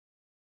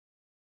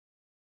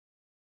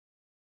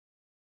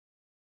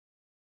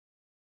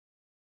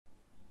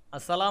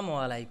Assalamu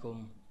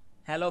Walaikum.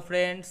 Hello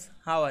friends,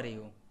 how are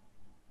you?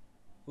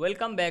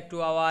 Welcome back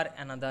to our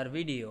another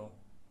video.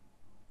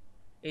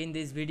 In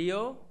this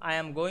video, I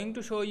am going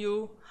to show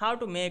you how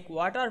to make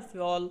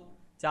waterfall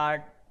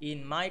chart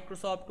in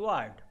Microsoft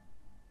Word.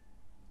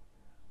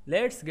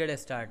 Let's get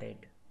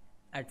started.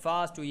 At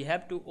first, we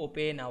have to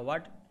open a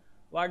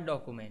Word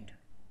document.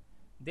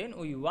 Then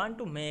we want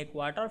to make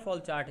waterfall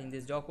chart in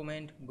this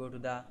document. Go to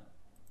the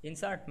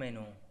Insert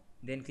menu.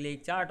 Then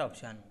click Chart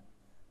option.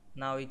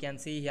 Now we can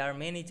see here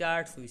many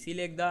charts. We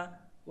select the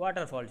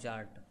waterfall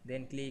chart.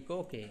 Then click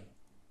OK.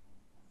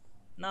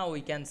 Now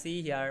we can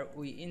see here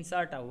we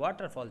insert a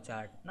waterfall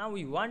chart. Now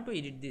we want to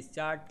edit this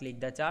chart.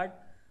 Click the chart.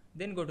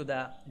 Then go to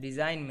the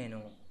Design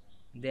menu.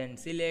 Then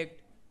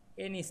select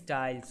any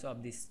styles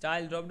of this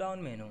Style drop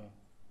down menu.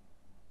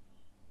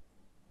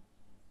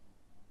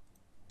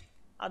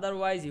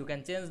 Otherwise you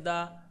can change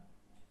the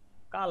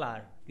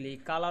color.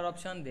 Click color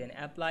option, then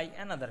apply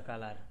another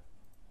color.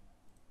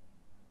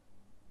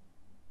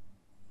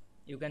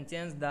 You can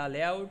change the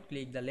layout.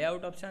 Click the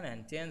layout option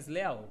and change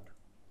layout.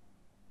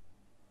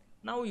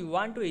 Now we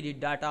want to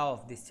edit data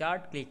of this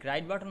chart. Click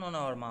right button on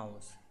our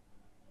mouse.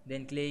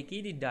 Then click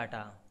edit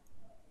data.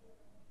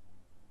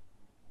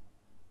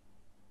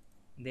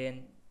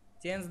 Then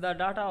change the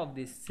data of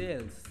these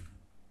cells.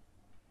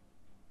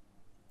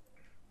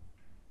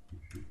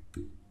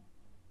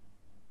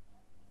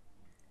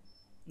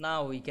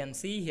 Now we can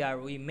see here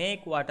we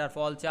make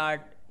waterfall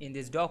chart in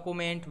this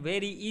document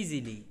very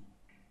easily.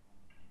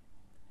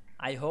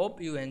 I hope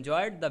you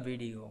enjoyed the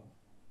video.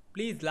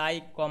 Please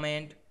like,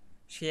 comment,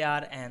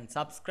 share and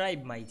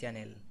subscribe my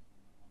channel.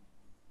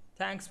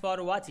 Thanks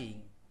for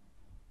watching.